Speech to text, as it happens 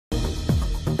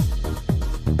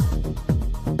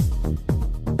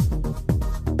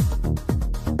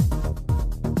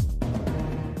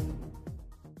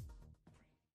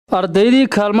Ardaydi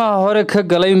Kaalmaha Hore ka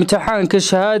galay imtixaanka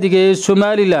shahaadiga ee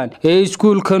Somaliland ee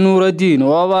iskuulka Nuuradiin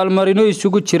oo Abaalmarino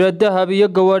isugu jira dahab iyo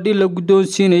gawaadhi la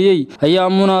Gudoonsiyay ayaa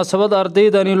munaasabad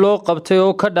ardaydani loo qabtay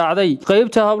oo ka dhacday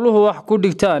qaybta habluhu wax ku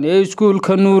dhigtaan ee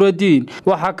iskuulka Nuuradiin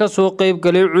waxa ka soo qayb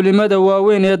galay culimada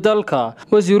waaweyn ee dalka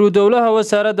wasiiru dawlaha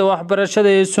wasaaradda waxbarashada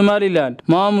ee Somaliland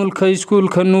maamulka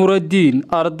iskuulka Nuuradiin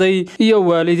arday iyo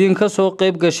waalidiin ka soo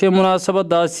qayb gashay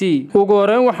munaasabadaasi ugu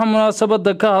horreyn waxa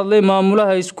munaasabada ka hadlay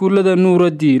maamulaha iskuulada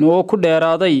Nuuradiin oo ku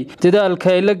dheeraaday dadaalka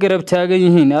ay la garab taagan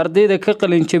yihiin ardayda ka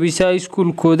qalin jabisay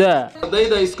iskuulkooda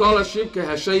ardayda scholarship ka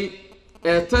heshay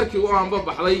ee tarki u aanba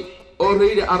baxday oo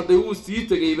reeyay arday uu sii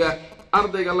tagayba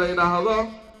ardayga la yiraahdo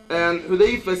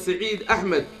Xudayfa Saciid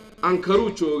Ahmed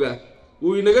Ankaru jooga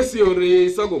uu inaga sii horeeyay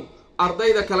isagu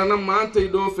ardayda kalena maanta ay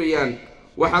dhoofayaan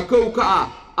waxa koow ka ah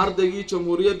ardaygii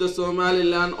Jamhuuriyadda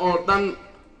Somaliland oo dhan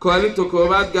kaalinta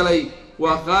koobaad galay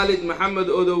waa Khalid Maxamed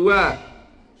Odowa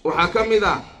waxa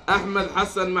kamida Ahmed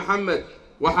Hassan Maxamed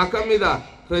waxa kamida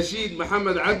Rashid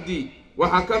Maxamed Abdi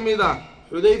waxa kamida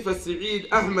Xudayfa Saciid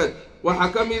Ahmed waxa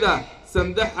kamida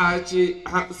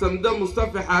Samda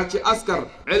Mustafa Xaaji Askar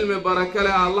cilmi barakale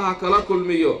Allah kala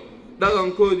kulmiyo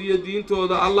dhaqankooda iyo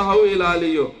diintooda Allah u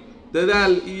ilaaliyo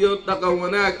dadaal iyo dhaqan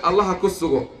wanaag Allah ku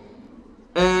sugo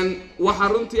waxa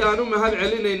runtii aanu mahad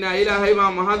celinaynaa Ilaahay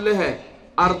ma mahad leh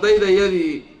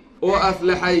ardaydayadii oo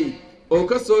aflaxay oo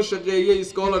ka soo shaqeeyay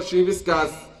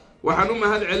scholarshipskaas waxaanu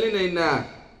mahad celinaynaa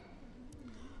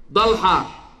Dalha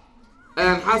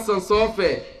Hassan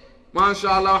Sofe ma sha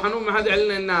Allah waxaanu mahad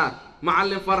celinaynaa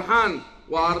macallin Farxaan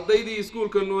waa ardaydii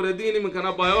iskuulka Nuuradiin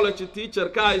imankana biology teacher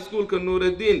ka iskuulka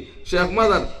Nuuradiin Sheekh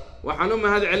Madar waxaanu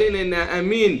mahad celinaynaa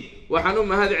Amiin waxaanu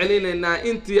mahad celinaynaa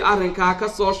intii arrinka ka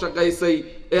soo shaqeysay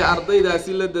ee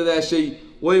ardaydaasi la dadaashay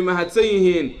way mahadsan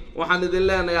yihiin waxaan idin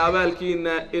leenahay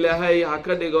abaalkiina Ilaahay ha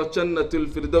ka dhigo jannatul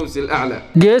firdaws al-a'la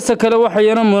geesa kale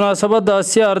waxayna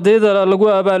munaasabadaasi ardayda lagu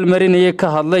abaalmarinayay ka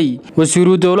hadlay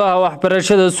wasiiru dawlaha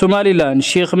waxbarashada Somaliland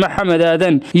Sheekh Maxamed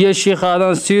Aadan iyo Sheekh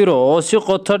Aadan Siiro oo si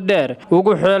qoto dheer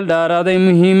ugu xeel dhaaraaday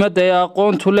muhiimadda ay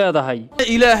aqoontu leedahay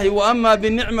Ilaahay wa amma bi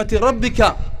ni'mati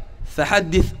rabbika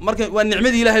fahaddith marka waa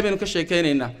nicmadii Ilaahay baynu ka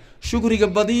sheekeynayna shukriga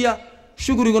badiya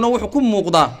shukriguna wuxuu ku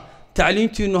muuqdaa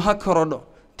tacliintiinu ha korodho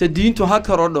tadiintu ha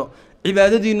korodho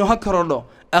cibaadadiinu ha korodho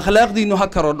akhlaaqdiinu ha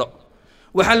korodho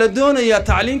waxa la doonayaa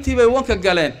tacliintii bay wanka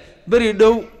galeen bari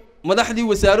dhow madaxdii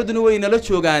wasaaraduna way nala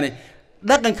joogaane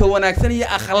dhaqanka wanaagsan iyo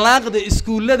akhlaaqda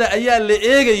iskuulada ayaa la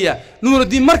eegaya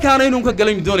Nuuradiin markaana inuu ka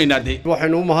galay doonaynaa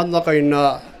waxaynu u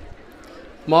mahadnaqaynaa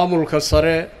maamulka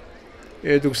sare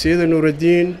ee dugsiyada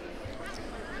Nuuradiin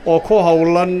oo ku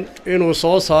hawlan inuu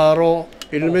soo saaro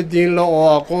ilmo diin la oo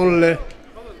aqoon leh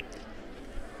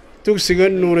Dugsiga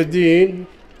Nuuradiin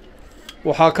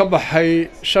waxa ka baxay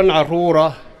 5 caruur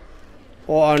ah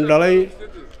oo aan dhalay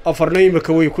 4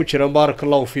 imika way ku jiraan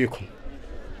barakallahu fiikum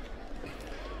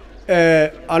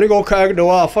anigoo ka ag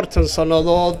dhawaa 40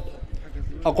 sanadood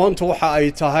aqoontu waxa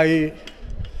ay tahay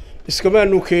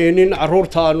iskamaanu keenin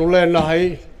caruurta aanu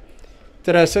leenahay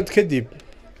daraasad kadib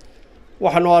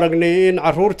waxaanu aragnay in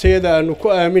caruurteeda aanu ku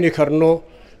aamini karno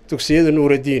dugsiyada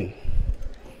Nuuradiin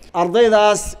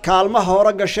ardaydaas Kaalmaha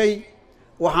Hore gashay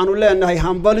waxaanu leenahay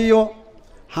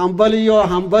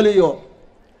hambaliyo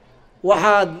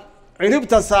waxaad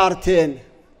ciribta saarteen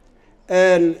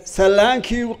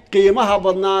salaankii qiimaha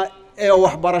badnaa ee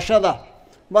waxbarashada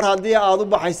mar haddii aad u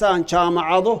baxaysaan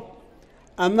jaamacado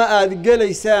ama aad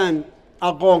gelaysaan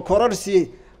aqoon kororsi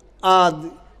aad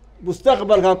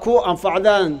mustaqbalka ku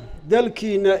anfacdaan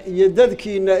dalkiina iyo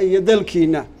dadkiina iyo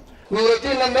dalkiina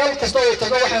Nuuradiin meel kasta oo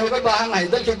tago waxaan uga baahanahay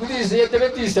dalka gudihiisa iyo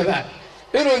dibadiisaba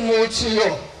inuu muujiyo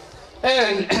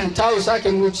taawsaaka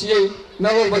muujiyay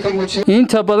nabadba ka muujiyo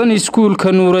inta badan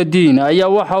iskuulka Nuuradiin ayaa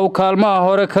waxa uu Kaalmaha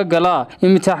Hore ka galaa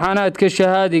imtixaanaadka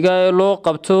shahaadiga ee loo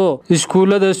qabto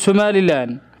iskuulada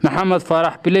Somaliland Maxamed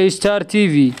Farax Play Star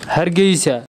TV Hargeysa